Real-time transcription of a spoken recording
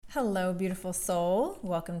Hello, beautiful soul.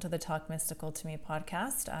 Welcome to the Talk Mystical to Me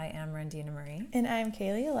podcast. I am Randina Marie. And I'm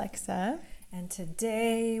Kaylee Alexa. And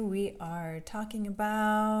today we are talking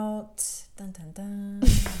about... Dun, dun, dun.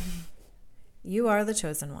 You are the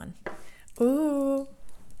chosen one. Ooh.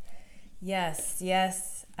 Yes.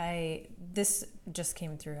 This just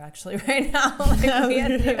came through actually right now.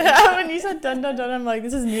 When you said dun dun dun, I'm like,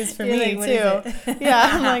 this is news for me too. Yeah,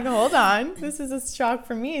 I'm like, hold on. This is a shock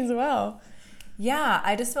for me as well. Yeah,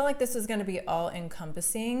 I just felt like this was going to be all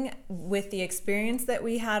encompassing with the experience that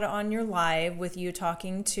we had on your live with you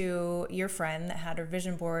talking to your friend that had her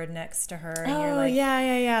vision board next to her. And you're like,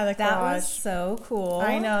 yeah. The collage. That was so cool.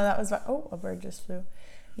 I know, that was, a bird just flew.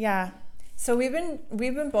 Yeah. So we've been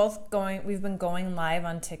going live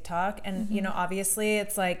on TikTok, and you know, obviously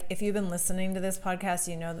it's like, if you've been listening to this podcast,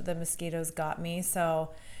 you know that the mosquitoes got me. So,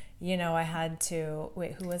 you know, I had to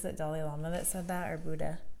wait, who was it? Dalai Lama that said that, or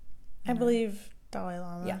Buddha? I believe Dalai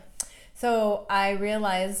Lama. Yeah. So I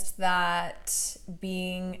realized that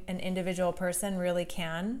being an individual person really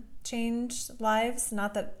can change lives.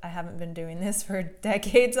 Not that I haven't been doing this for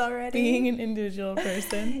decades already. Being an individual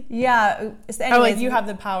person. Yeah. So anyways, like you have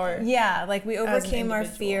the power. Yeah. Like we overcame our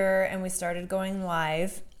fear and we started going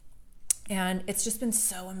live. And it's just been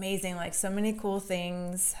so amazing. Like so many cool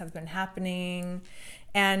things have been happening.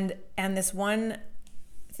 And this one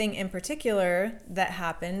thing in particular that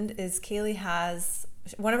happened is Kaylee has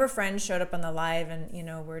one of her friends showed up on the live, and you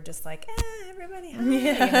know, we're just like, everybody, hi.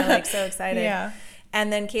 Yeah. You know, like so excited. Yeah.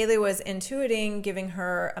 And then Kaylee was intuiting, giving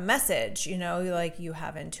her a message, you know, like, you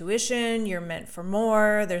have intuition, you're meant for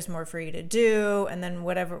more, there's more for you to do. And then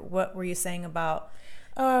what were you saying about?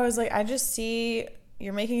 Oh, I was like, I just see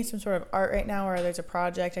you're making some sort of art right now, or there's a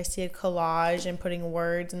project. I see a collage and putting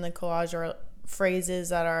words in the collage or phrases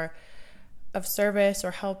that are of service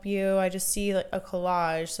or help you. I just see like a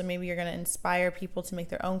collage, so maybe you're going to inspire people to make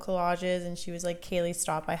their own collages. And she was like, Kaylee,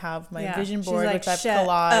 stop, I have my vision board, like, which I've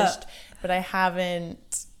collaged, but I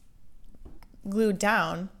haven't glued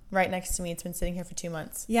down right next to me. It's been sitting here for 2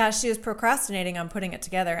 months. Yeah, she was procrastinating on putting it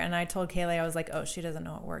together, and I told Kaylee, I was like, oh, she doesn't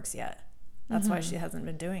know it works yet. That's why she hasn't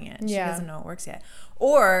been doing it. She doesn't know it works yet.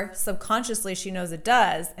 Or subconsciously she knows it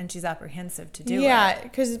does, and she's apprehensive to do it. Yeah,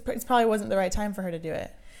 because it probably wasn't the right time for her to do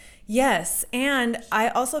it. Yes. And I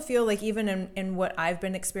also feel like even in what I've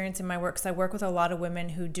been experiencing in my work, because I work with a lot of women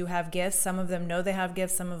who do have gifts. Some of them know they have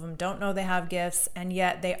gifts. Some of them don't know they have gifts. And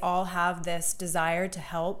yet they all have this desire to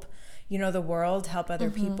help, you know, the world, help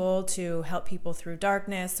other people, to help people through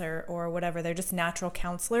darkness or whatever. They're just natural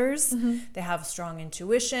counselors. They have strong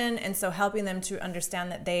intuition. And so helping them to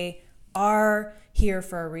understand that they are here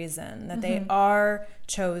for a reason, that they are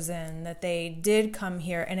chosen, that they did come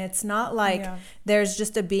here. And it's not like there's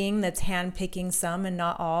just a being that's handpicking some and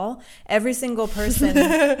not all. Every single person,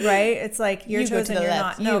 right? It's like you're chosen, you're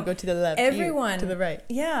not. No, you go to the left. Everyone. You to the right.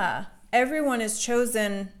 Yeah. Everyone is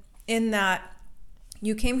chosen in that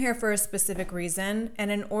you came here for a specific reason.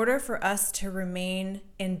 And in order for us to remain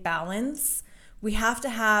in balance, we have to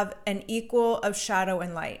have an equal of shadow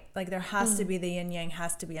and light. Like there has to be, the yin yang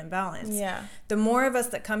has to be in balance. Yeah. The more of us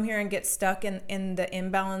that come here and get stuck in the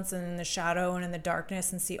imbalance and in the shadow and in the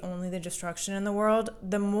darkness and see only the destruction in the world,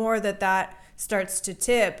 the more that starts to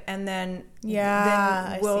tip, and then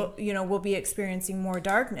we'll be experiencing more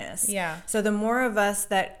darkness. Yeah. So the more of us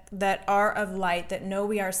that are of light, that know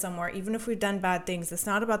we are somewhere, even if we've done bad things, it's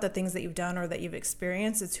not about the things that you've done or that you've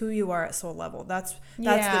experienced, it's who you are at soul level. That's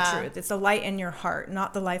the truth. It's the light in your heart,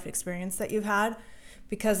 not the life experience that you've had,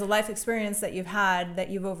 because the life experience that you've had, that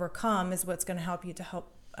you've overcome, is what's going to help you to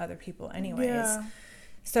help other people anyways. Yeah.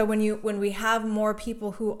 So when we have more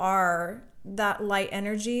people who are that light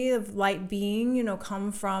energy of light being, you know,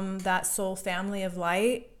 come from that soul family of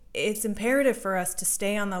light, it's imperative for us to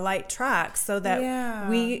stay on the light track so that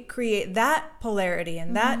we create that polarity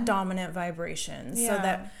and that dominant vibration so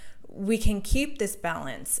that we can keep this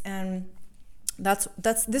balance. And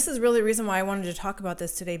this is really the reason why I wanted to talk about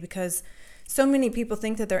this today, because so many people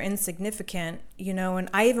think that they're insignificant, you know, and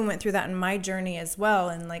I even went through that in my journey as well.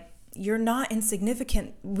 And like, you're not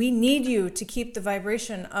insignificant. We need you to keep the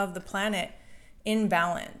vibration of the planet in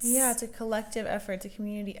balance. Yeah, it's a collective effort. It's a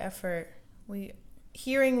community effort.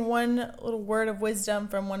 Hearing one little word of wisdom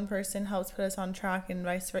from one person helps put us on track, and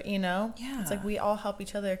vice versa, you know? Yeah. It's like we all help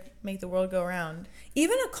each other make the world go round.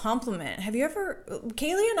 Even a compliment. Have you ever...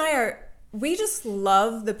 Kaylee and I we just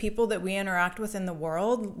love the people that we interact with in the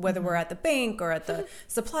world, whether we're at the bank or at the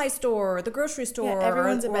supply store or the grocery store. Yeah,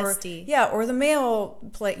 everyone's a bestie. Yeah, or the mail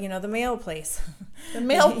place, the mail place. The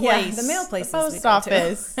mail place. Yeah, the mail place. The post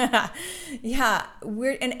office. Yeah,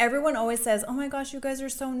 and everyone always says, "Oh my gosh, you guys are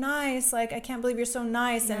so nice. Like, I can't believe you're so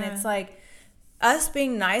nice." Yeah. And it's like, us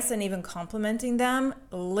being nice and even complimenting them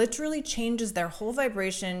literally changes their whole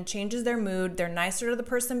vibration, changes their mood. They're nicer to the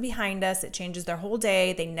person behind us. It changes their whole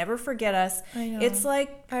day. They never forget us. I know. It's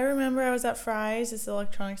like, I remember I was at Fry's, this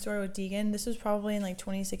electronics store with Deegan. This was probably in like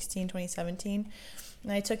 2016, 2017.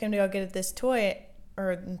 And I took him to go get this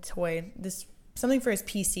this something for his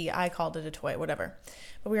PC. I called it a toy, whatever.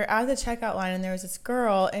 But we were at the checkout line and there was this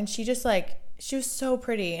girl and she just like, she was so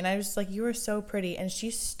pretty, and I was like, you are so pretty. And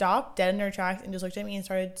she stopped dead in her tracks and just looked at me and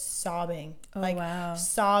started sobbing. Oh, like, wow.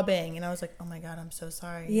 Sobbing. And I was like, oh my God, I'm so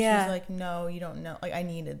sorry. Yeah. She was like, no, you don't know. Like, I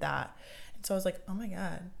needed that. And so I was like, oh my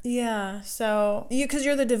God. yeah. So, Because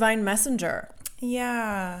you're the divine messenger.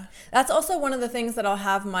 yeah. That's also one of the things that I'll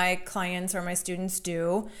have my clients or my students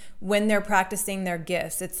do when they're practicing their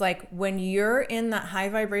gifts. It's like when you're in that high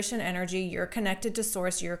vibration energy, you're connected to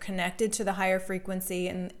source, you're connected to the higher frequency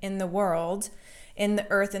in the world, in the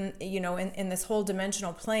earth, and in this whole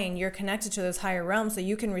dimensional plane, you're connected to those higher realms, so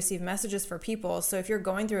you can receive messages for people. So if you're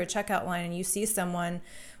going through a checkout line and you see someone,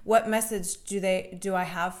 what message do I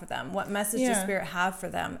have for them? What message does Spirit have for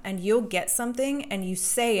them? And you'll get something and you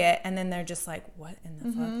say it, and then they're just like, what in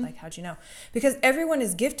the fuck? Like, how'd you know? Because everyone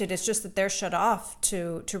is gifted. It's just that they're shut off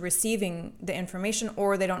to receiving the information,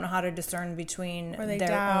 or they don't know how to discern between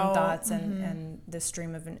their own thoughts and the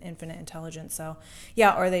stream of an infinite intelligence. So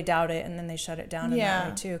yeah, or they doubt it and then they shut it down in that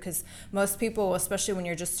way too. Because most people, especially when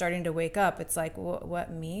you're just starting to wake up, it's like,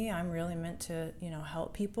 what, me? I'm really meant to,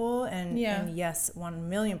 help people. And yes,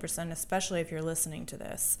 1,000,000%, especially if you're listening to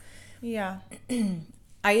this. Yeah.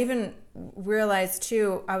 I even realized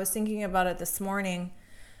too, I was thinking about it this morning.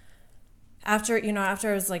 After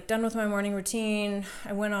I was like done with my morning routine,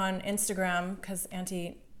 I went on Instagram because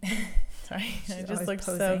Auntie, sorry, I just looked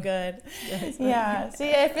so good. Yeah.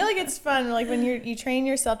 See, I feel like it's fun. Like when you train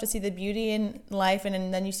yourself to see the beauty in life,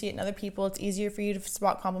 and then you see it in other people, it's easier for you to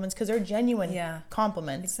spot compliments because they're genuine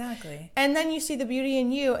compliments. Exactly. And then you see the beauty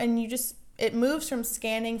in you, and it moves from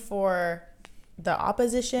scanning for the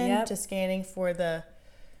opposition to scanning for the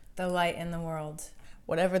light in the world.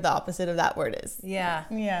 Whatever the opposite of that word is. Yeah.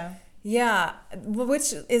 Yeah. Yeah,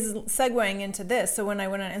 which is segueing into this. So when I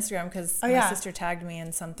went on Instagram, because my sister tagged me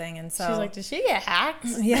in something, and so she's like, "Did she get hacked?"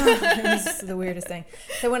 Yeah, it was the weirdest thing.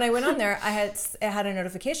 So when I went on there, I had a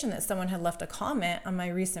notification that someone had left a comment on my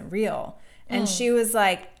recent reel, and she was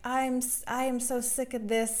like, I am so sick of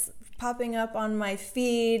this popping up on my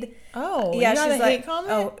feed. Oh, yeah, she's like, hate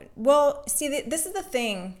comment? Oh, well, see, this is the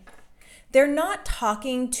thing. They're not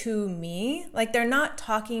talking to me. Like, they're not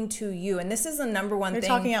talking to you. And this is the number one thing. They're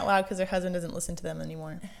talking out loud because their husband doesn't listen to them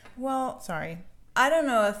anymore. Well, sorry. I don't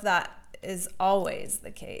know if that is always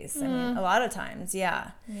the case. I mean, a lot of times,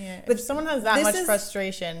 yeah. Yeah. But if someone has that much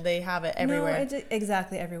frustration, they have it everywhere. No,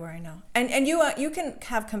 exactly everywhere, I know. And you can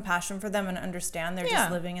have compassion for them and understand they're just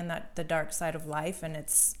living in the dark side of life. And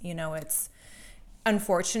it's, it's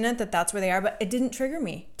unfortunate that that's where they are. But it didn't trigger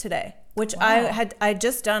me today. Which I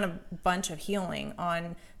just done a bunch of healing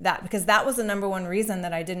on that, because that was the number one reason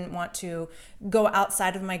that I didn't want to go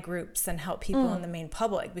outside of my groups and help people in the main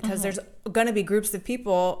public, because there's going to be groups of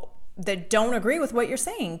people that don't agree with what you're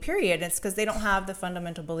saying, period. It's because they don't have the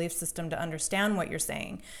fundamental belief system to understand what you're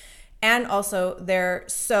saying. And also they're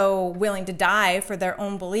so willing to die for their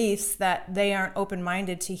own beliefs that they aren't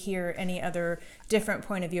open-minded to hear any other different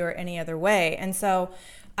point of view or any other way. And so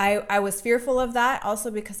I was fearful of that, also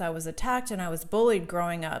because I was attacked and I was bullied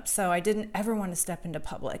growing up. So I didn't ever want to step into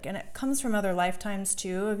public. And it comes from other lifetimes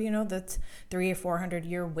too, of, the 300 or 400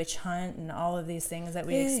 year witch hunt and all of these things that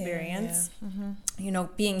we experience.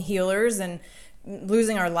 Being healers and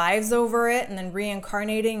losing our lives over it, and then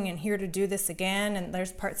reincarnating and here to do this again. And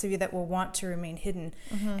there's parts of you that will want to remain hidden.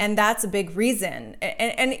 And that's a big reason.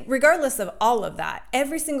 And regardless of all of that,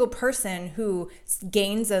 every single person who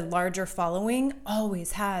gains a larger following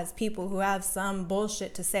always has people who have some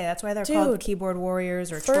bullshit to say. That's why they're called keyboard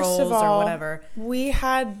warriors or trolls or whatever. We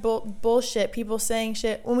had bullshit, people saying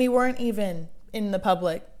shit when we weren't even in the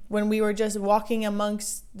public, when we were just walking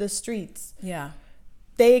amongst the streets. Yeah.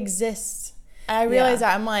 They exist. I realize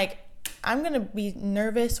that I'm like, I'm going to be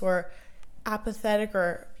nervous or apathetic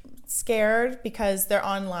or scared because they're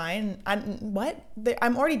online.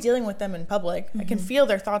 I'm already dealing with them in public. I can feel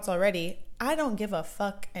their thoughts already. I don't give a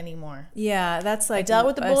fuck anymore. Yeah, that's like, I dealt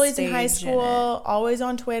with the bullies in high school, always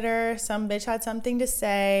on Twitter. Some bitch had something to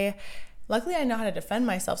say. Luckily, I know how to defend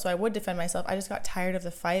myself, so I would defend myself. I just got tired of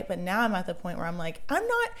the fight, but now I'm at the point where I'm like,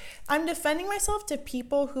 I'm defending myself to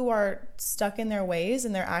people who are stuck in their ways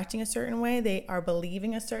and they're acting a certain way. They are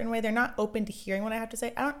believing a certain way. They're not open to hearing what I have to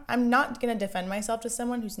say. I'm not going to defend myself to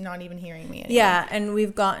someone who's not even hearing me anymore. Yeah, and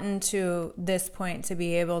we've gotten to this point to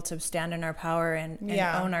be able to stand in our power and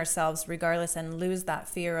own ourselves regardless and lose that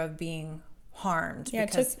fear of being harmed. Yeah,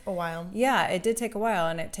 it took a while. Yeah, it did take a while,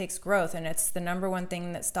 and it takes growth, and it's the number one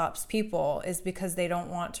thing that stops people is because they don't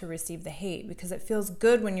want to receive the hate, because it feels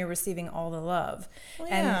good when you're receiving all the love. Well,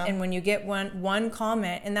 yeah. And when you get one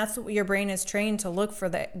comment, and that's what your brain is trained to look for,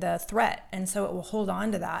 the threat, and so it will hold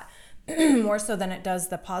on to that more so than it does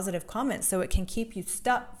the positive comments, so it can keep you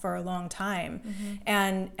stuck for a long time.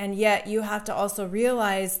 And yet you have to also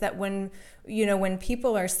realize that when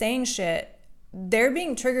people are saying shit, they're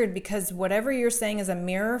being triggered because whatever you're saying is a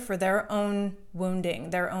mirror for their own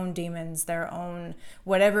wounding, their own demons, their own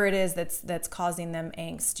whatever it is that's causing them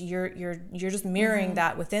angst. You're just mirroring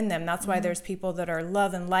that within them. That's why there's people that are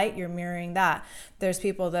love and light. You're mirroring that. There's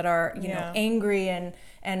people that are angry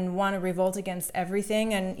and want to revolt against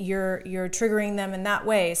everything, and you're triggering them in that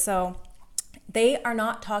way. So they are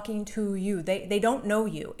not talking to you. They don't know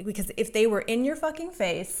you, because if they were in your fucking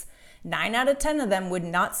face, 9 out of 10 of them would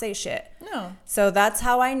not say shit. No. So that's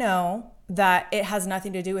how I know that it has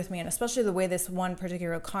nothing to do with me. And especially the way this one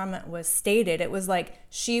particular comment was stated, it was like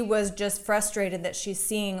she was just frustrated that she's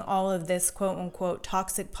seeing all of this quote unquote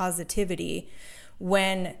toxic positivity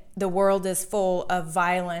when the world is full of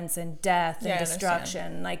violence and death and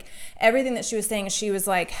destruction. Like everything that she was saying, she was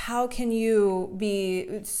like, how can you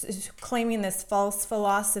be claiming this false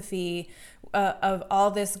philosophy of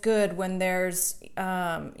all this good when there's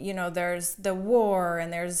there's the war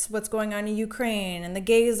and there's what's going on in Ukraine and the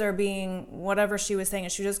gays are being whatever she was saying,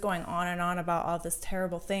 and she was just going on and on about all this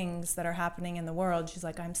terrible things that are happening in the world. She's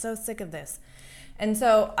like, I'm so sick of this. And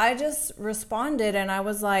so I just responded, and I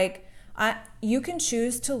was like, you can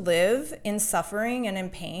choose to live in suffering and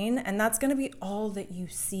in pain, and that's going to be all that you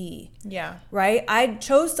see. Yeah. Right? I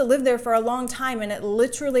chose to live there for a long time, and it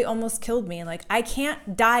literally almost killed me. Like, I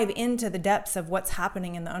can't dive into the depths of what's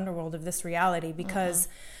happening in the underworld of this reality, because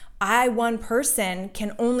I, one person,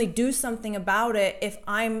 can only do something about it if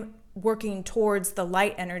I'm working towards the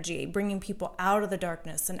light energy, bringing people out of the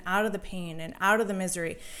darkness and out of the pain and out of the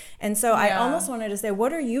misery. And so I almost wanted to say,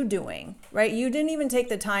 what are you doing? Right? You didn't even take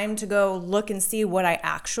the time to go look and see what I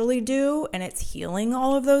actually do, and it's healing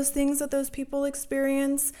all of those things that those people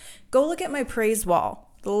experience. Go look at my praise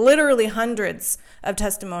wall. Literally hundreds of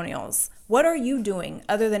testimonials. What are you doing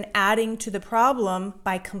other than adding to the problem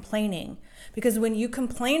by complaining? Because when you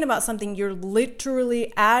complain about something, you're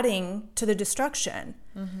literally adding to the destruction.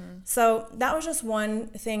 So that was just one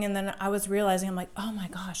thing. And then I was realizing, I'm like, oh my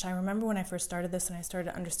gosh, I remember when I first started this and I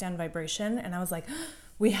started to understand vibration. And I was like,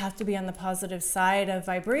 we have to be on the positive side of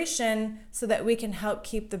vibration so that we can help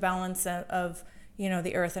keep the balance of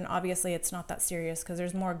the earth. And obviously it's not that serious, because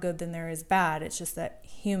there's more good than there is bad. It's just that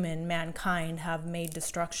mankind have made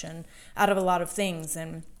destruction out of a lot of things.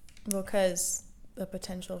 And because the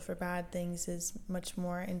potential for bad things is much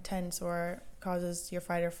more intense or causes your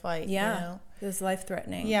fight or flight. It's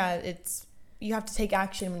life-threatening. You have to take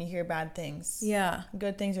action when you hear bad things.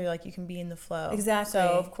 Good things are like you can be in the flow. Exactly. So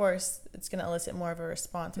of course it's going to elicit more of a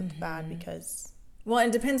response with the bad, because well,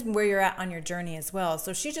 it depends where you're at on your journey as well.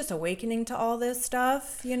 So she's just awakening to all this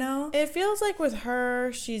stuff, It feels like with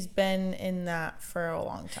her, she's been in that for a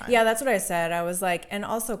long time. Yeah, that's what I said. I was like, and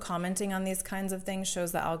also commenting on these kinds of things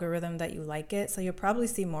shows the algorithm that you like it. So you'll probably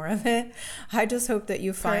see more of it. I just hope that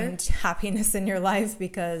you find happiness in your life,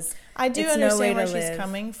 because I do understand where she's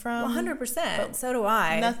coming from. 100%. So do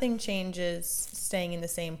I. Nothing changes staying in the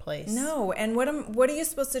same place. No. And what are you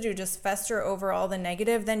supposed to do? Just fester over all the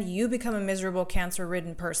negative? Then you become a miserable,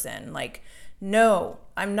 cancer-ridden person. Like, no,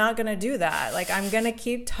 I'm not going to do that. Like, I'm going to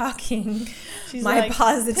keep talking my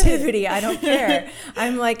positivity. I don't care.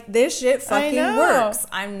 I'm like, this shit fucking works.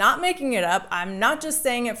 I'm not making it up. I'm not just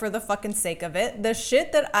saying it for the fucking sake of it. The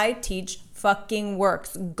shit that I teach fucking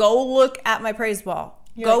works. Go look at my praise wall.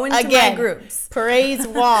 Go into my groups. Praise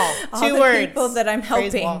wall. All 2 words. People that I'm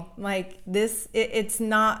helping. Like this, it's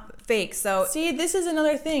not fake. So see, this is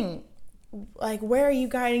another thing. Like, where are you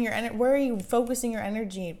guiding your energy? Where are you focusing your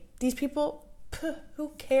energy? These people, who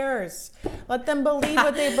cares? Let them believe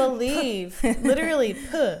what they believe. Literally,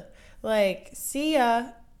 like, see ya.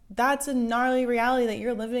 That's a gnarly reality that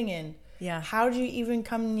you're living in. Yeah. How did you even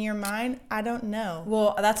come near mine? I don't know.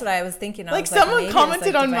 Well, that's what I was thinking. Like, someone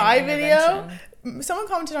commented on my video. Someone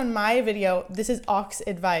commented on my video, this is Ox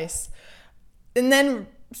advice. And then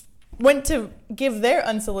went to give their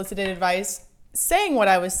unsolicited advice saying what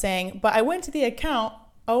I was saying, but I went to the account.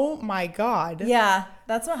 Oh my God. Yeah,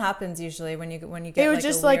 that's what happens usually when you get it was like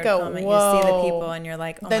just a weird like a comment. whoa. You see the people and you're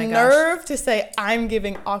like, oh the my gosh. nerve to say I'm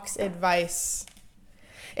giving ox advice.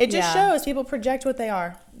 It just shows people project what they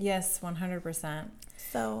are. Yes, 100%.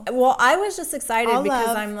 So well, I was just excited All because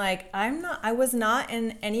love. I'm like, I was not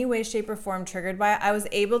in any way, shape, or form triggered by it. I was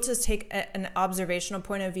able to take an observational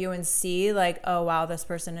point of view and see like, oh wow, this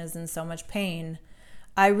person is in so much pain.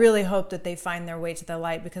 I really hope that they find their way to the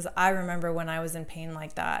light, because I remember when I was in pain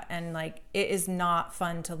like that, and like it is not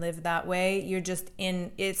fun to live that way. You're just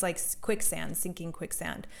it's like quicksand, sinking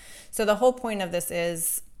quicksand. So the whole point of this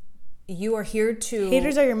is you are here to...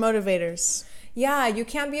 Haters are your motivators. Yeah, you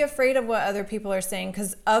can't be afraid of what other people are saying,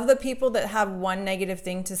 because of the people that have one negative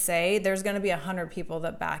thing to say, there's going to be 100 people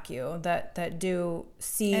that back you, that do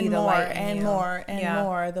see and the more, light in and you. more and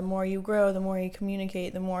more. The more you grow, the more you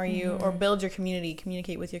communicate, the more you or build your community,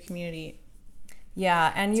 communicate with your community.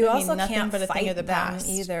 Yeah, and you also can't but a fight thing of the them past.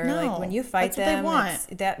 either. No, like when you fight that's what them, they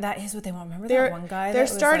want. That is what they want. Remember They're, that one guy? They're that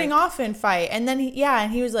was starting like, off in fight, and then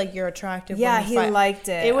and he was like, "You're attractive." Yeah, when you he fight. liked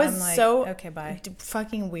it. It was like, so okay, bye.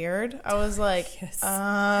 Fucking weird. I was like, Yes.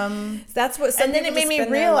 That's what. Some and then it made people me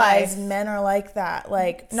spend their realize life- men are like that.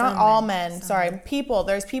 Like not all men. Sorry, people.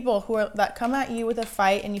 There's people that come at you with a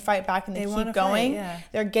fight, and you fight back, and they keep wanna going. fight, yeah.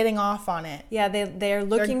 They're getting off on it. Yeah, they're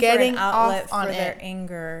looking for getting an outlet off on for their it.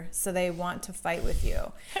 anger, so they want to fight with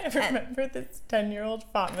you. I remember this 10-year-old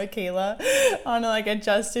fought Michaela on like a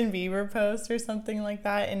Justin Bieber post or something like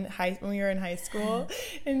that when we were in high school,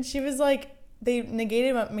 and she was like, they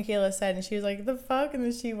negated what Michaela said, and she was like, the fuck? And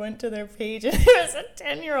then she went to their page, and it was a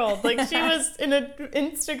 10-year-old. Like, she was in an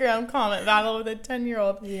Instagram comment battle with a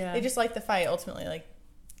 10-year-old. Yeah. They just like the fight, ultimately. Like,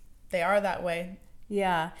 they are that way.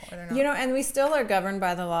 Yeah. And we still are governed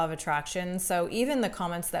by the law of attraction. So even the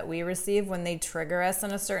comments that we receive when they trigger us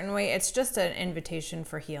in a certain way, it's just an invitation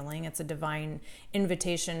for healing. It's a divine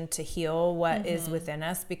invitation to heal what is within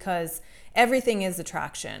us, because everything is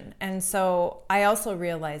attraction. And so I also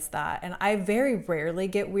realized that. And I very rarely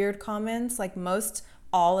get weird comments. Like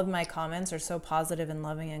all of my comments are so positive and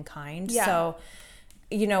loving and kind. Yeah. So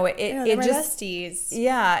it just besties.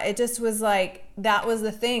 Yeah, it just was like that was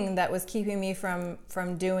the thing that was keeping me from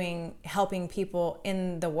helping people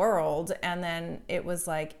in the world, and then it was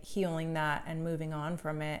like healing that and moving on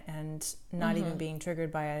from it and not even being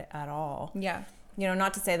triggered by it at all. Yeah.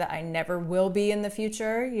 Not to say that I never will be in the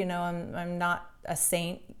future. I'm not a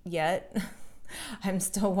saint yet. I'm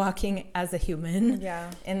still walking as a human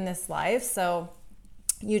in this life. So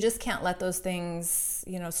you just can't let those things,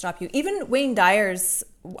 stop you. Even Wayne Dyer's,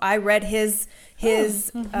 I read his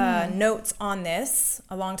notes on this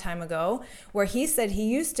a long time ago, where he said he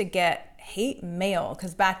used to get hate mail,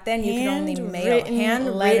 because back then you could only mail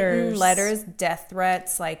handwritten letters, death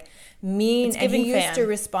threats, like mean, and he used to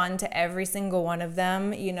respond to every single one of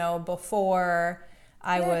them, before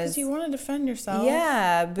I was, because you want to defend yourself.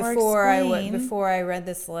 Yeah, before I read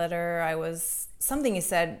this letter, something he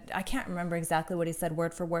said, I can't remember exactly what he said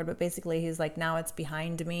word for word, but basically he's like, now it's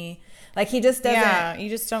behind me. Like, he just doesn't. Yeah, you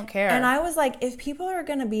just don't care. And I was like, if people are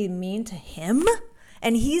going to be mean to him,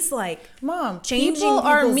 and he's like, Mom, changing people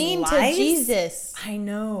are people's mean lives? to Jesus. I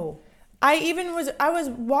know. I was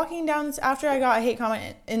walking down after I got a hate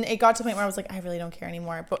comment, and it got to the point where I was like, I really don't care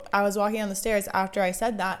anymore. But I was walking down the stairs after I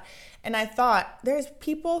said that, and I thought, there's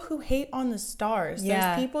people who hate on the stars.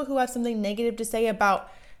 Yeah. There's people who have something negative to say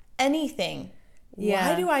about anything. Yeah.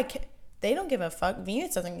 Why do I they don't give a fuck.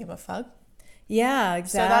 Venus doesn't give a fuck. Yeah,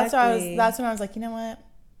 exactly. So that's when I was like, you know what?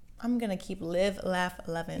 I'm going to keep live, laugh,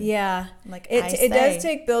 loving. Yeah. Like it does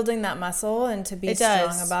take building that muscle and to be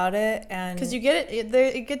strong about it. And because you get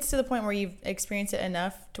it gets to the point where you've experienced it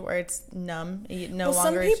enough to where it's numb. Longer.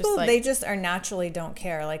 Some people, just they just are naturally don't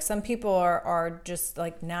care. Like, some people are just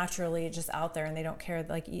like naturally just out there and they don't care.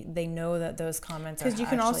 Like, they know that those comments are because you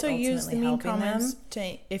can also use the mean comments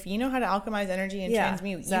them. if you know how to alchemize energy and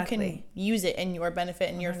transmute, exactly. You can use it in your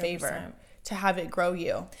benefit, in your 100%. Favor. To have it grow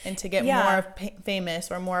you and to get more famous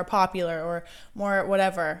or more popular or more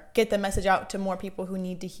whatever. Get the message out to more people who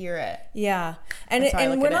need to hear it. Yeah.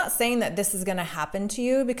 And we're not saying that this is going to happen to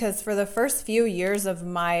you, because for the first few years of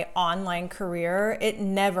my online career, it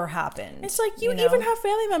never happened. It's like you even have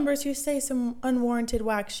family members who say some unwarranted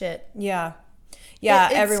whack shit. Yeah. Yeah,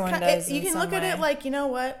 everyone does. You can look at it like, you know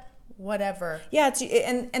what? Whatever. Yeah,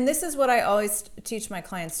 and this is what I always teach my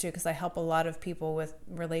clients too, because I help a lot of people with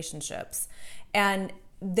relationships, and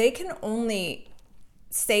they can only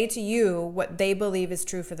say to you what they believe is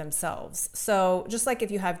true for themselves. So just like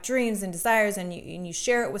if you have dreams and desires and you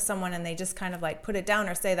share it with someone and they just kind of like put it down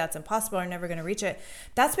or say that's impossible or never going to reach it,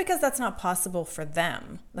 that's because that's not possible for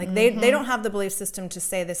them. Like they don't have the belief system to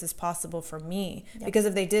say this is possible for me. Yep. Because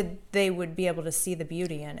if they did, they would be able to see the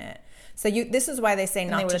beauty in it. So this is why they say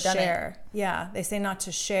not to share. Yeah, they say not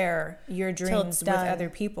to share your dreams with other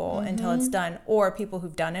people until it's done, or people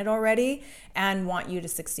who've done it already and want you to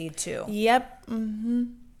succeed too. Yep.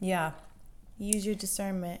 Yeah. Use your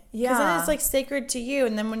discernment. Yeah. Because then it's like sacred to you,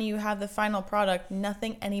 and then when you have the final product,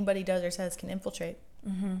 nothing anybody does or says can infiltrate.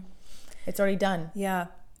 It's already done. Yeah.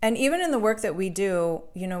 And even in the work that we do,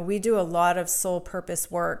 we do a lot of soul purpose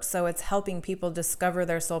work. So it's helping people discover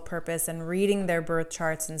their soul purpose and reading their birth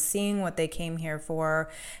charts and seeing what they came here for,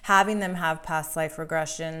 having them have past life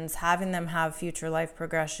regressions, having them have future life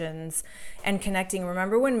progressions, and connecting.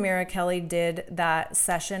 Remember when Mira Kelly did that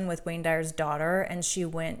session with Wayne Dyer's daughter, and she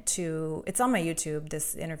went to, it's on my YouTube,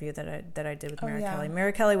 this interview that I did with Mira Kelly.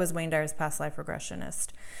 Mira Kelly was Wayne Dyer's past life regressionist.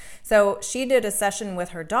 So she did a session with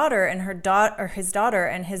her daughter and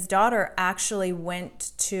his daughter actually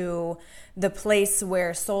went to the place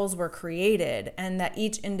where souls were created, and that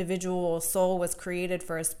each individual soul was created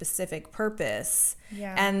for a specific purpose.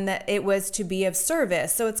 Yeah. And that it was to be of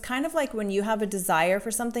service. So it's kind of like when you have a desire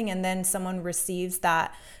for something and then someone receives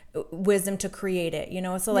that wisdom to create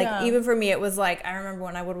it, So like even for me, it was like, I remember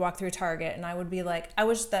when I would walk through Target and I would be like, I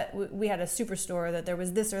wish that we had a superstore, that there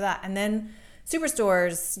was this or that. And then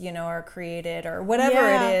superstores, are created, or whatever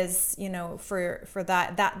it is, for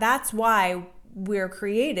that's why we're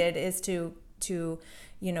created, is to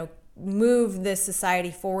move this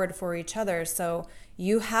society forward for each other. So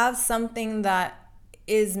you have something that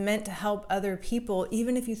is meant to help other people,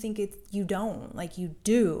 even if you think you don't, like you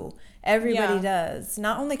do. Everybody does.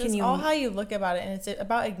 Not only can you, all how you look about it, and it's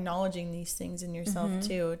about acknowledging these things in yourself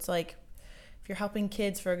too. It's like, if you're helping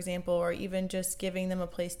kids, for example, or even just giving them a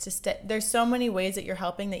place to stay, there's so many ways that you're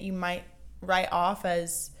helping that you might write off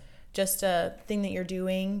as just a thing that you're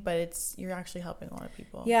doing, but you're actually helping a lot of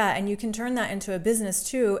people. Yeah, and you can turn that into a business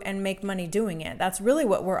too and make money doing it. That's really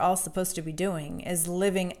what we're all supposed to be doing, is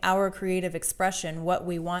living our creative expression, what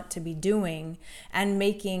we want to be doing, and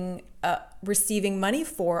making receiving money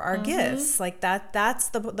for our gifts. Like that's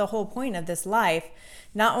the whole point of this life.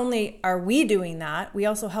 Not only are we doing that, we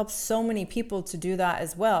also help so many people to do that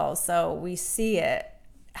as well. So we see it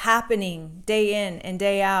happening day in and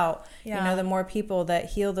day out. The more people that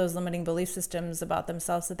heal those limiting belief systems about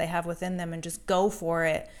themselves that they have within them and just go for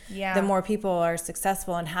it, the more people are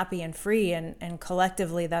successful and happy and free, and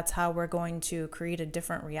collectively that's how we're going to create a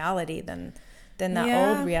different reality than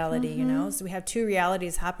that old reality. So we have two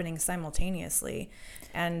realities happening simultaneously,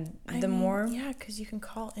 and because you can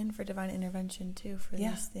call in for divine intervention too for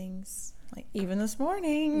these things. Like even this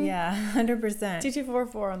morning. 100%.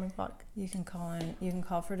 2244 on the clock. You can call in. You can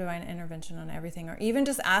call for divine intervention on everything, or even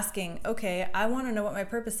just asking, okay, I want to know what my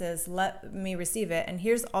purpose is. Let me receive it. And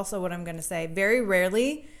here's also what I'm going to say. Very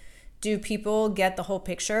rarely do people get the whole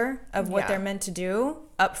picture of what they're meant to do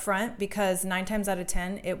up front, because 9 times out of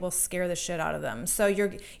 10, it will scare the shit out of them. So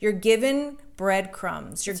you're given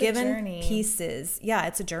breadcrumbs. You're given pieces. Yeah,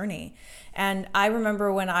 it's a journey. And I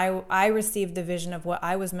remember when I received the vision of what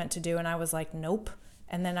I was meant to do, and I was like, nope.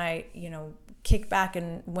 And then I, kicked back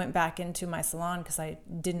and went back into my salon because I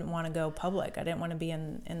didn't want to go public. I didn't want to be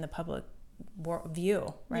in the public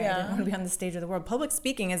view, right? I didn't want to be on the stage of the world. Public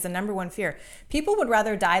speaking is the number one fear. People would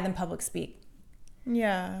rather die than public speak.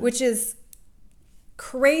 Yeah. Which is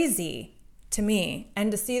crazy to me,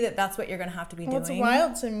 and to see that that's what you're going to have to be doing. It's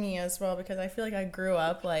wild to me as well, because I feel like I grew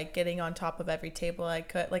up like getting on top of every table I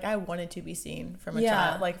could. Like I wanted to be seen from a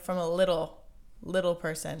child, like from a little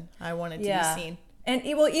person. I wanted to be seen. And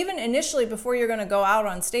even initially, before you're going to go out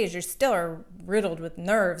on stage, you still are riddled with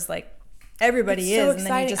nerves, like everybody is, and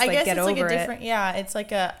then you just like get over it. Yeah, it's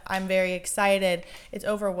like I'm very excited. It's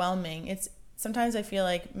overwhelming. It's sometimes I feel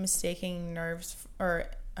like mistaking nerves or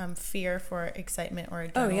fear for excitement or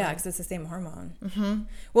adrenaline. Oh yeah, because it's the same hormone.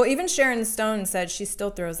 Well, even Sharon Stone said she still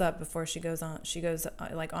throws up before she goes on. She goes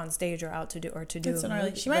like on stage or out to do.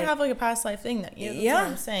 She might have like a past life thing that that's what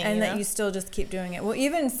I'm saying, and that you still just keep doing it. Well,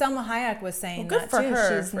 even Selma Hayek was saying that too.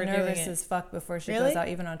 Her she's nervous as fuck before she goes out,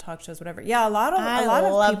 even on talk shows, whatever. Yeah, a lot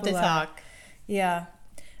of people to talk. Yeah.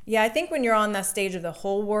 Yeah, I think when you're on that stage of the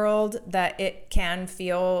whole world, that it can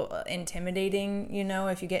feel intimidating,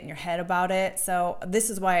 if you get in your head about it. So this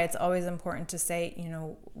is why it's always important to say,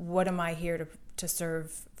 what am I here to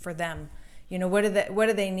serve for them? You know, what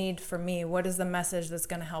do they need from me? What is the message that's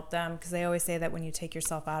going to help them? Because they always say that when you take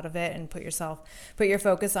yourself out of it and put your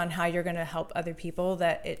focus on how you're going to help other people,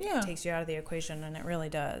 that it takes you out of the equation, and it really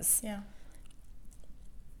does. Yeah.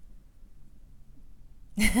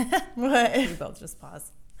 What? We both just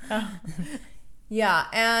pause. Oh. Yeah,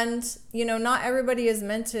 and you know, not everybody is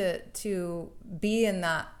meant to be in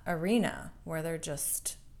that arena where they're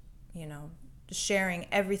just, you know, sharing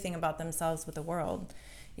everything about themselves with the world.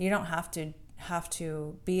 You don't have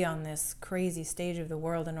to be on this crazy stage of the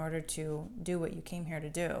world in order to do what you came here to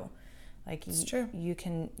do. Like, it's true. You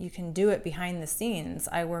can do it behind the scenes.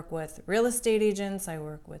 I work with real estate agents, I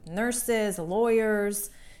work with nurses, lawyers,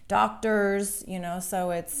 doctors, you know,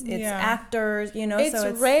 so it's actors, you know, it's so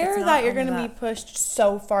it's rare it's that you're going to be pushed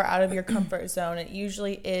so far out of your comfort zone. It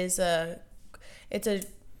usually is it's a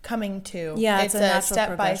coming to. Yeah, it's a step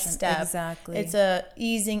by progression. step. Exactly. It's a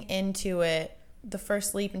easing into it. The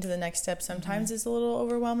first leap into the next step sometimes is a little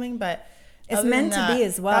overwhelming, but it's meant to be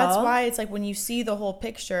as well. That's why it's like when you see the whole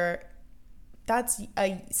picture, that's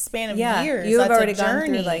a span of years. You've that's already gone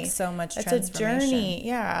through like so much transformation. It's a journey.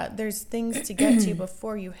 Yeah, there's things to get to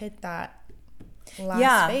before you hit that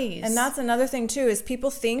last phase. And that's another thing too, is people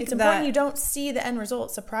think it's important you don't see the end result.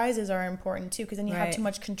 Surprises are important too, because then you have too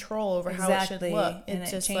much control over how it should look. And it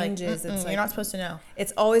just changes. Like, you're not supposed to know.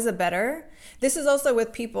 It's always a better. This is also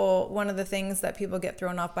with people, one of the things that people get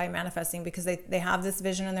thrown off by manifesting, because they have this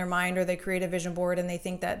vision in their mind, or they create a vision board and they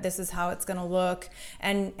think that this is how it's going to look,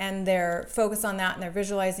 and they're focused on that, and they're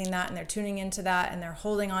visualizing that, and they're tuning into that, and they're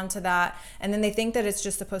holding on to that, and then they think that it's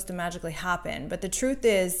just supposed to magically happen. But the truth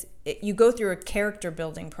is, you go through a character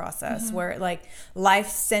building process where like life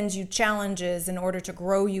sends you challenges in order to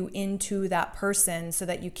grow you into that person, so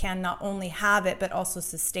that you can not only have it but also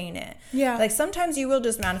sustain it. Yeah. Like sometimes you will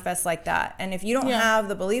just manifest like that, and if you don't have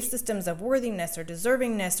the belief systems of worthiness or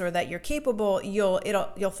deservingness, or that you're capable, you'll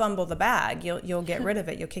fumble the bag. You'll get rid of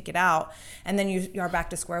it. You'll kick it out, and then you are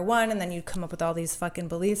back to square one, and then you come up with all these fucking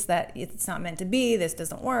beliefs that it's not meant to be. This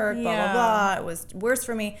doesn't work. Blah blah blah. It was worse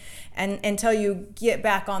for me, and until you get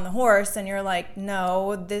back on the horse and you're like,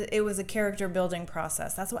 no, it was a character building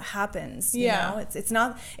process. That's what happens. You know? It's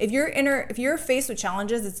not, if you're faced with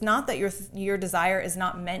challenges, it's not that your desire is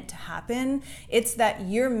not meant to happen. It's that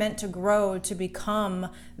you're meant to grow to become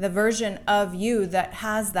the version of you that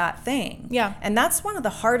has that thing. Yeah. And that's one of the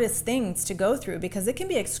hardest things to go through, because it can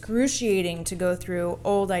be excruciating to go through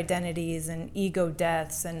old identities and ego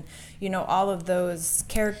deaths and, you know, all of those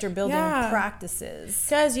character building practices.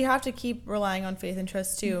 Because you have to keep relying on faith and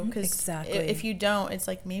trust too. Because exactly. If you don't, it's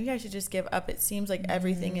like, maybe I should just give up. It seems like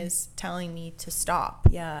everything is telling me to stop.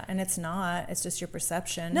 Yeah, and it's not. It's just your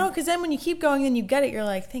perception. No, because then when you keep going and you get it, you're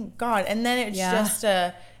like, thank God. And then it's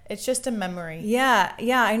just a memory. Yeah,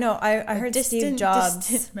 I know. I heard Steve Jobs.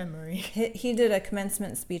 Distant memory. He did a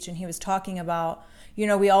commencement speech, and he was talking about, you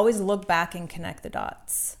know, we always look back and connect the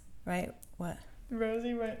dots, right? What?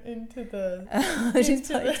 Rosie went into the...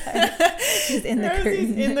 She's in the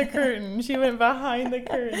curtain. In the curtain. She went behind the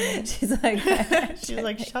curtain. She's like,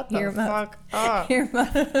 shut the fuck up.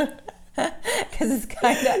 Because it's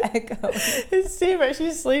kind of echoing. It's same, but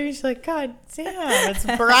she's sleeping. She's like, God damn, it's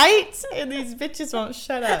bright, and these bitches won't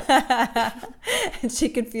shut up. And she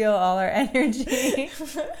could feel all our energy.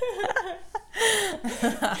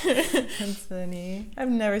 That's funny. I've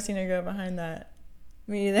never seen her go behind that.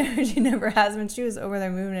 Me either. She never has. When she was over there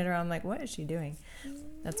moving it around, I'm like, what is she doing?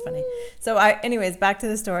 That's funny. So anyways, back to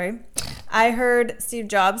the story. I heard Steve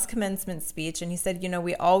Jobs' commencement speech, and he said, you know,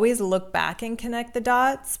 we always look back and connect the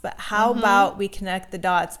dots, but how about we connect the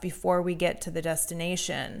dots before we get to the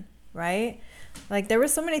destination, right? Like, there were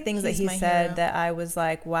so many things that he said that I was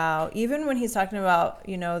like, wow. Even when he's talking about,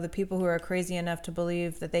 you know, the people who are crazy enough to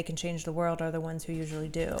believe that they can change the world are the ones who usually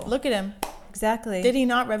do. Look at him. Exactly. Did he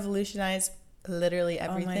not revolutionize literally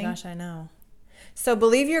everything? Oh my gosh, I know. So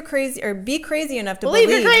believe you're crazy, or be crazy enough to believe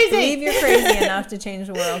you're crazy. Believe you're crazy enough to change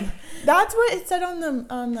the world. That's what it said on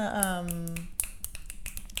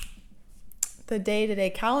the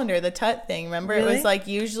day-to-day calendar, the Tut thing. Remember, It was like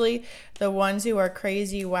usually the ones who are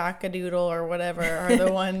crazy wackadoodle or whatever are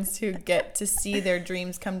the ones who get to see their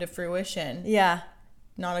dreams come to fruition. Yeah.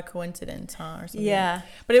 Not a coincidence, huh? Or something. Yeah.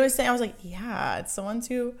 But it was saying, I was like, yeah, it's the ones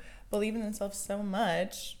who believe in themselves so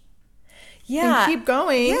much. Yeah. And keep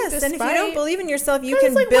going. Yes, and if you don't believe in yourself, you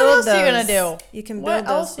can build what else those. Are you gonna do? You can build what those.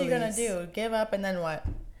 What else are beliefs. you gonna do? Give up and then what?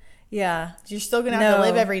 Yeah. You're still gonna have to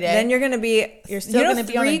live every day. Then you're gonna be. You're still gonna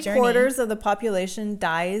be on a journey. 3/4 of the population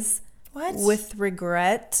dies with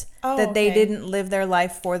regret that they didn't live their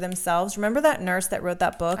life for themselves. Remember that nurse that wrote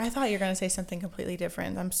that book? I thought you were going to say something completely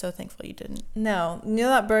different. I'm so thankful you didn't. No. You know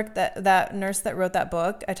that book, that nurse that wrote that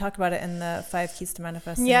book? I talked about it in the 5 Keys to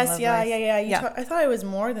Manifesting. Yes, yeah. I thought it was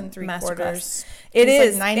more than 3/4. It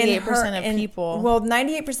is. Like 98% of people. Well,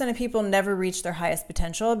 98% of people never reach their highest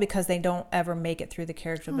potential because they don't ever make it through the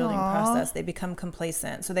character building process. They become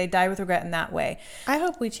complacent. So they die with regret in that way. I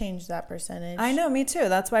hope we change that percentage. I know, me too.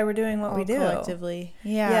 That's why we're doing what we do. Collectively.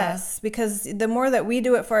 Yeah. Yes, because the more that we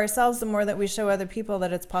do it for ourselves, the more that we show other people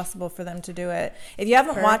that it's possible for them to do it. If you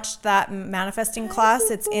haven't watched that manifesting class,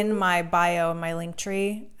 it's in my bio, my link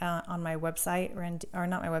tree on my website, or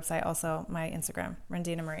not my website, also my Instagram,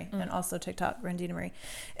 Rendina Marie, and also TikTok, Rendina Marie.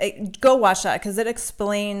 Go watch that because it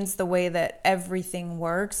explains the way that everything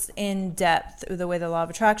works in depth, the way the law of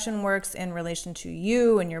attraction works in relation to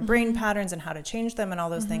you and your brain patterns and how to change them and all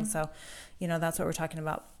those things. So, that's what we're talking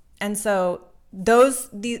about. And so those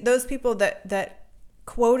people that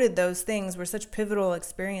quoted those things were such pivotal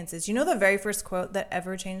experiences. The very first quote that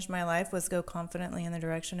ever changed my life was "Go confidently in the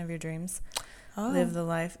direction of your dreams, live the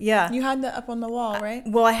life." Yeah, you had that up on the wall, right?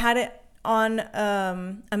 Well, I had it on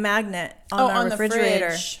a magnet on our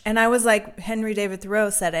refrigerator, and I was like, Henry David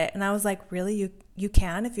Thoreau said it, and I was like, really, you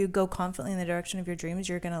can, if you go confidently in the direction of your dreams,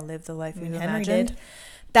 you're gonna live the life you've imagined. Did.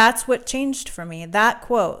 That's what changed for me. That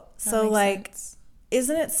quote. So sense.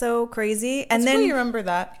 Isn't it so crazy? And then you remember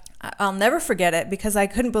that. I'll never forget it because I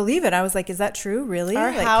couldn't believe it. I was like, is that true? Really?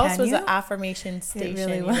 Our house was an affirmation station,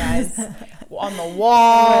 really was. You guys. On the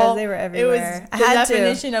wall. They were everywhere. It was the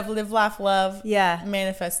definition of live, laugh, love. Yeah.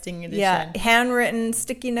 Manifesting edition. Yeah. Handwritten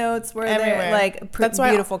sticky notes were everywhere. There. Like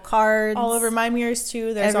beautiful cards. All over my mirrors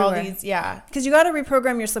too. There's everywhere. All these, yeah. Because you got to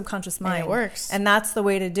reprogram your subconscious mind. And it works. And that's the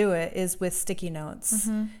way to do it is with sticky notes.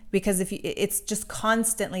 Mm-hmm. Because it's just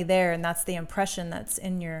constantly there, and that's the impression that's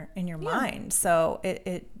in your mind. So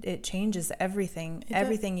it changes everything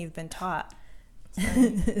you've been taught.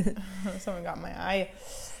 Someone got my eye.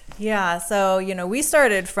 Yeah, so we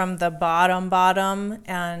started from the bottom,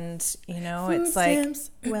 and Food it's like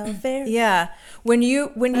stamps, welfare. Yeah, when you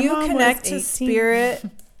connect to spirit.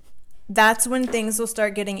 That's when things will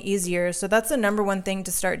start getting easier. So that's the number one thing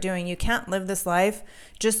to start doing. You can't live this life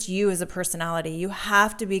just you as a personality. You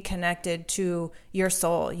have to be connected to your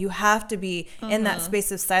soul. You have to be in that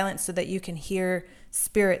space of silence so that you can hear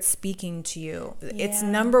spirit speaking to you. Yeah. It's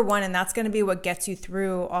number one, and that's going to be what gets you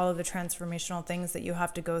through all of the transformational things that you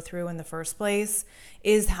have to go through in the first place,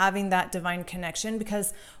 is having that divine connection.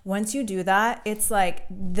 Because once you do that, it's like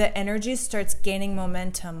the energy starts gaining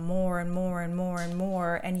momentum more and more and more and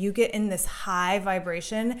more, and you get in this high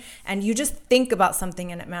vibration, and you just think about something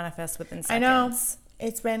and it manifests within seconds. I know.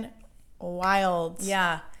 It's been wild.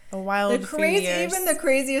 Yeah. A wild few years. Even the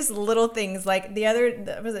craziest little things, like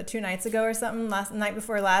was it 2 nights ago or something? Night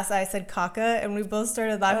before last, I said caca, and we both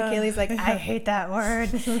started laughing. Kaylee's like, I hate that word.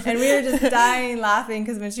 And we were just dying laughing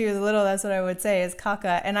because when she was little, that's what I would say is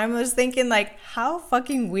caca. And I'm just thinking, like, how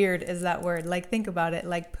fucking weird is that word? Like, think about it.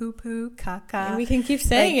 Like, poo-poo, caca. And we can keep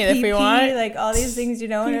saying like, it if we want. Like, all these things,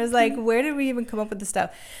 And it was like, where did we even come up with this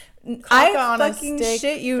stuff? I fucking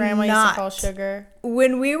shit you Grandma not. Used to call sugar.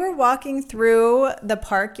 When we were walking through the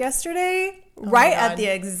park yesterday, right at the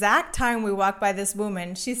exact time we walked by this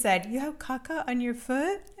woman, she said, "You have caca on your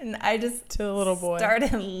foot?" And I just to a little boy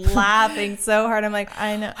started laughing so hard. I'm like,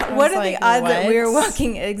 I know. What are the odds that we were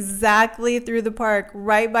walking exactly through the park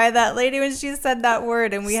right by that lady when she said that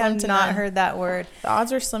word, and we have not heard that word? The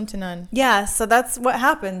odds are slim to none. Yeah, so that's what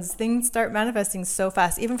happens. Things start manifesting so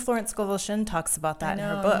fast. Even Florence Scovel Shinn talks about that in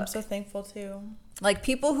her book. I'm so thankful too. Like,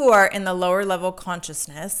 people who are in the lower level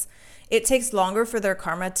consciousness, it takes longer for their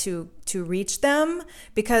karma to reach them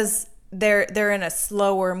because they're in a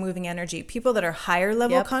slower moving energy. People that are higher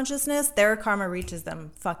level consciousness, their karma reaches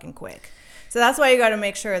them fucking quick. So that's why you got to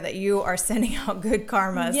make sure that you are sending out good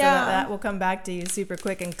karma so that will come back to you super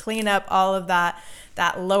quick and clean up all of that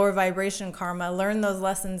lower vibration karma, learn those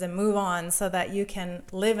lessons and move on so that you can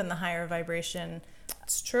live in the higher vibration.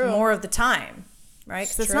 It's true. More of the time, right?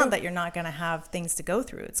 Because it's not that you're not going to have things to go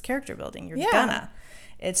through. It's character building. You're gonna.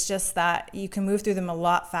 It's just that you can move through them a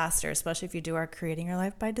lot faster, especially if you do our Creating Your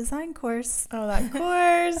Life by Design course. Oh, that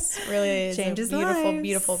course really is changes a beautiful, lives.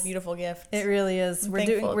 beautiful, beautiful gift. It really is. We're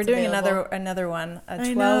doing another one, a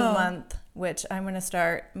 12-month, which I'm going to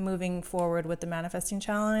start moving forward with the Manifesting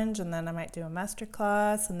Challenge, and then I might do a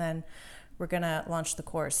masterclass, and then we're going to launch the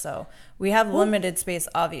course. So we have limited space,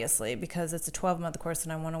 obviously, because it's a 12-month course,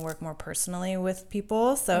 and I want to work more personally with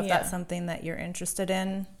people. So if that's something that you're interested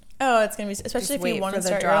in. Oh, it's going to be, especially if you want to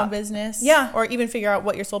start your own business. Yeah. Or even figure out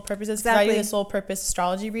what your soul purpose is. Exactly. I do the soul purpose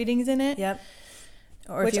astrology readings in it. Yep.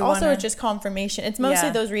 Or which also is just confirmation. It's mostly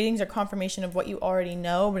those readings are confirmation of what you already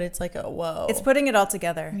know, but it's like a whoa. It's putting it all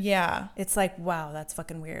together. Yeah. It's like, wow, that's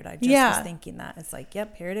fucking weird. I just was thinking that. It's like,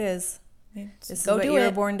 yep, here it is. This is what you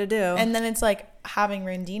were born to do. And then it's like having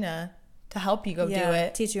Randina to help you go do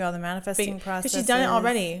it. Teach you all the manifesting process. Because she's done it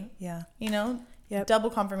already. Yeah. You know? Yep. Double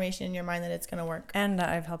confirmation in your mind that it's going to work. And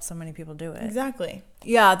I've helped so many people do it. Exactly.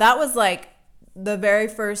 Yeah, that was like the very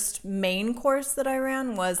first main course that I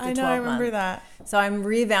ran was the 12 month. I remember that. So I'm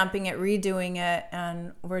revamping it, redoing it,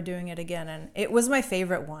 and we're doing it again. And it was my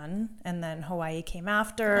favorite one. And then Hawaii came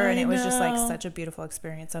after, and it was just like such a beautiful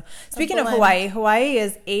experience. So speaking of Hawaii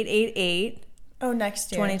is 888. Oh,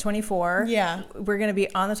 next year. 2024. Yeah. We're going to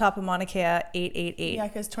be on the top of Mauna Kea 888. Yeah,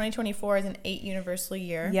 because 2024 is an 8 universal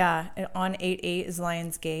year. Yeah. And on 88 is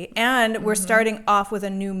Lions Gate. And we're starting off with a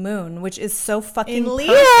new moon, which is so fucking in Leo.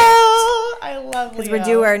 Perfect. I love Leo. Because we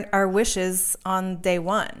do our wishes on day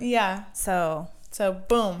one. Yeah. So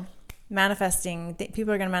boom. Manifesting.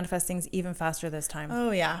 People are going to manifest things even faster this time. Oh,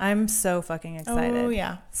 yeah. I'm so fucking excited. Oh,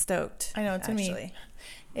 yeah. Stoked. I know. It's me.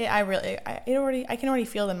 I can already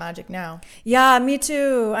feel the magic now. Yeah, me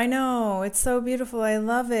too. I know. It's so beautiful. I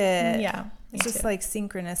love it. Yeah. It's just like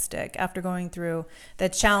synchronistic after going through the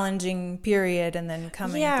challenging period and then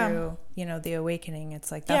coming through, the awakening. It's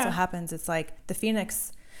like, that's what happens. It's like the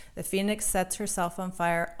phoenix sets herself on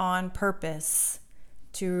fire on purpose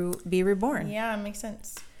to be reborn. Yeah, it makes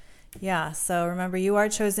sense. Yeah. So remember, you are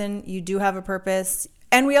chosen. You do have a purpose.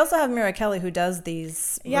 And we also have Mira Kelly, who does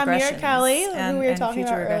these regressions. Yeah, Mira Kelly, who we were talking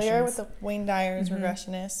about earlier with the Wayne Dyer's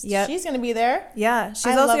regressionist. Yeah, she's going to be there. Yeah,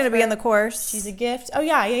 she's also going to be in the course. She's a gift. Oh,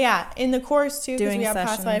 yeah. In the course, too, because we have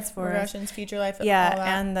past life regressions, future life, all that.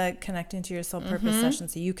 And the connecting to your soul purpose session,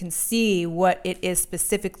 so you can see what it is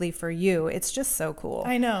specifically for you. It's just so cool.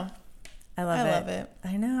 I know. I love it.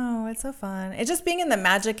 I know. It's so fun. It's just being in the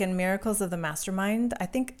magic and miracles of the mastermind. I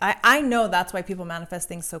think I know that's why people manifest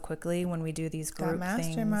things so quickly when we do these group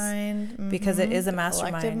mastermind things. Because it is a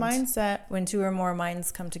mastermind. Collective mindset. When two or more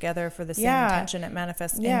minds come together for the same intention, it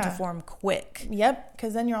manifests into form quick. Yep.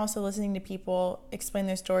 Because then you're also listening to people explain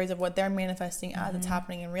their stories of what they're manifesting as it's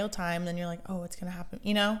happening in real time. Then you're like, oh, it's going to happen.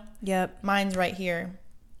 Yep. Mine's right here.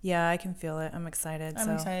 Yeah, I can feel it. I'm excited. I'm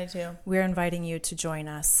excited too. We're inviting you to join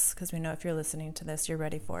us because we know if you're listening to this, you're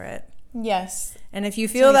ready for it. Yes. And if you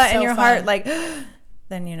feel that in your heart, like,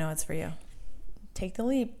 then you know it's for you. Take the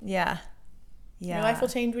leap. Yeah. Your life will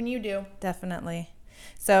change when you do. Definitely.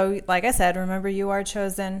 So, like I said, remember, you are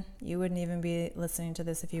chosen. You wouldn't even be listening to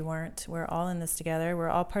this if you weren't. We're all in this together. We're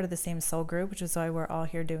all part of the same soul group, which is why we're all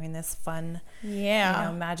here doing this fun,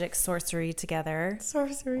 magic sorcery together.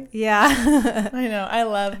 Sorcery. Yeah. I know. I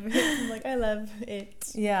love it. I love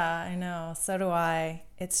it. Yeah, I know. So do I.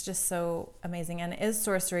 It's just so amazing. And it is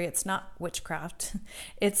sorcery. It's not witchcraft.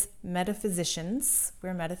 It's metaphysicians.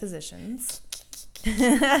 We're metaphysicians.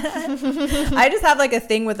 I just have like a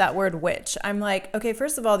thing with that word witch. I'm like, okay,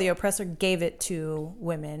 first of all, the oppressor gave it to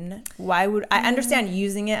women. Why would I understand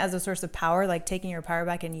using it as a source of power, like taking your power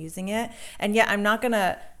back and using it, and yet I'm not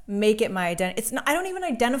gonna make it my identity. It's not. I don't even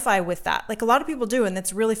identify with that. Like a lot of people do, and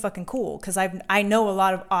that's really fucking cool because I know a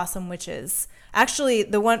lot of awesome witches. Actually,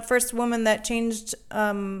 the first woman that changed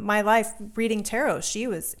my life reading tarot, she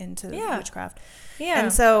was into witchcraft. Yeah,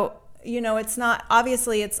 and so. It's not,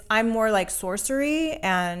 obviously I'm more like sorcery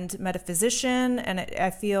and metaphysician, and I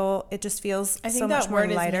feel it just feels so much more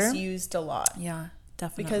lighter. I think that word is misused a lot. Yeah,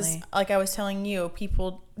 definitely. Because like I was telling you,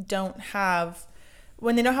 people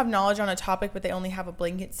when they don't have knowledge on a topic, but they only have a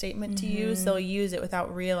blanket statement to use, they'll use it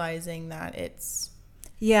without realizing that it's...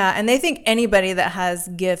 Yeah, and they think anybody that has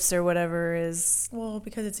gifts or whatever is... Well,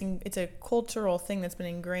 because it's a cultural thing that's been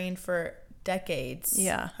ingrained for... decades,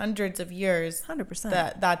 hundreds of years,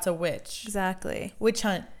 100%. That's a witch. Exactly. Witch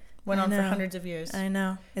hunt went on for hundreds of years. I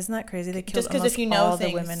know. Isn't that crazy? They killed just because if you know all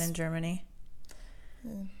things, the women in Germany.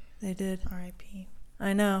 They did. R.I.P.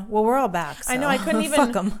 I know. Well, we're all back. So. I know. I couldn't even.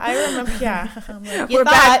 Fuck them. I remember. Yeah. I'm like, we're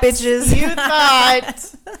back, bitches. You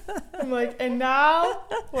thought. I'm like, and now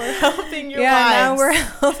we're helping your wives. Yeah, now we're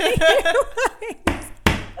helping your wives.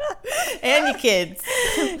 And your kids.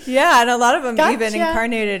 Yeah, and a lot of them even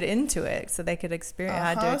incarnated into it so they could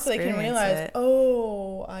experience so they can realize, it.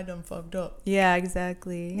 Oh, I done fucked up. Yeah,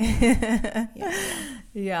 exactly.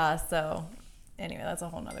 Yeah, so anyway, that's a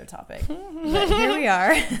whole nother topic. But here we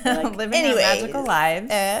are, living our magical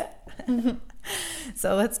lives.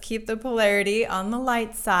 So let's keep the polarity on the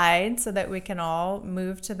light side so that we can all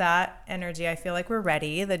move to that energy. I feel like we're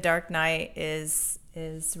ready. The dark night is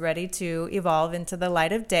ready to evolve into the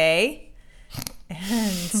light of day.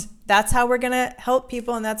 And that's how we're going to help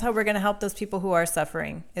people. And that's how we're going to help those people who are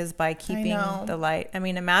suffering, is by keeping the light. I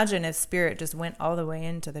mean, imagine if spirit just went all the way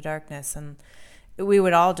into the darkness, and we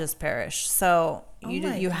would all just perish. So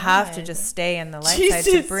you have to just stay in the light side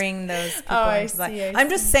to bring those people into light. I'm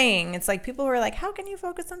just saying, it's like people who are like, how can you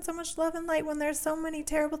focus on so much love and light when there's so many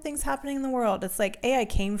terrible things happening in the world? It's like, A, I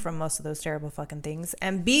came from most of those terrible fucking things,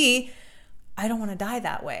 and B, I don't want to die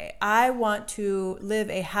that way. I want to live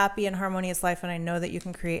a happy and harmonious life, and I know that you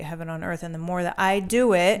can create heaven on earth. And the more that I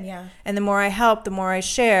do it, and the more I help, the more I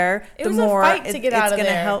share, the more it's going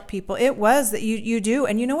to help people. It was that you do.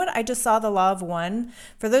 And you know what? I just saw the Law of One.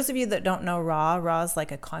 For those of you that don't know Ra is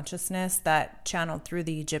like a consciousness that channeled through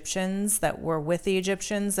the Egyptians, that were with the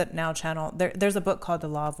Egyptians, that now channel. There's a book called The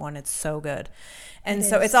Law of One. It's so good. And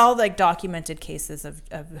so it's all like documented cases of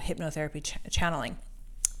hypnotherapy channeling.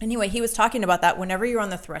 Anyway, he was talking about that whenever you're on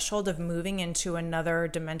the threshold of moving into another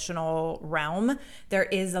dimensional realm, there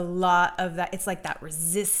is a lot of that. It's like that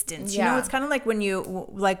resistance. You know, it's kind of like when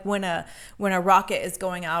when a rocket is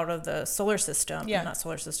going out of the solar system, not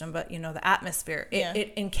solar system, but the atmosphere,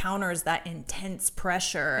 it encounters that intense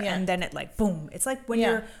pressure, and then it like boom. It's like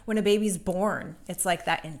when a baby's born, it's like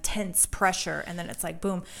that intense pressure, and then it's like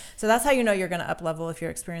boom. So that's how you know you're going to up level if you're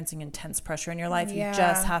experiencing intense pressure in your life. You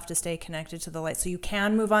just have to stay connected to the light, so you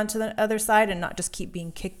can move on to the other side and not just keep being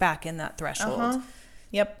kicked back in that threshold.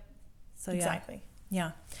 Yep. So exactly.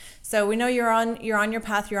 Yeah. So we know you're on your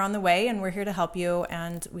path, you're on the way, and we're here to help you,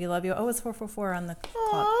 and we love you. Oh, it's 444 on the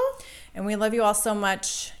clock. And we love you all so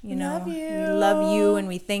much. We love you, and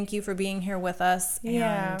we thank you for being here with us.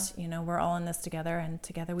 And we're all in this together, and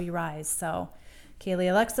together we rise. So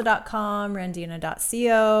KayleeAlexa.com,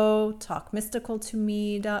 Randina.co,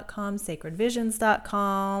 TalkMysticalToMe.com,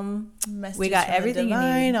 SacredVisions.com. We got everything you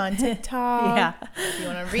need on TikTok. If you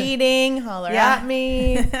want a reading, holler at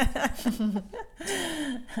me.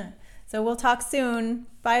 So we'll talk soon.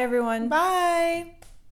 Bye, everyone. Bye.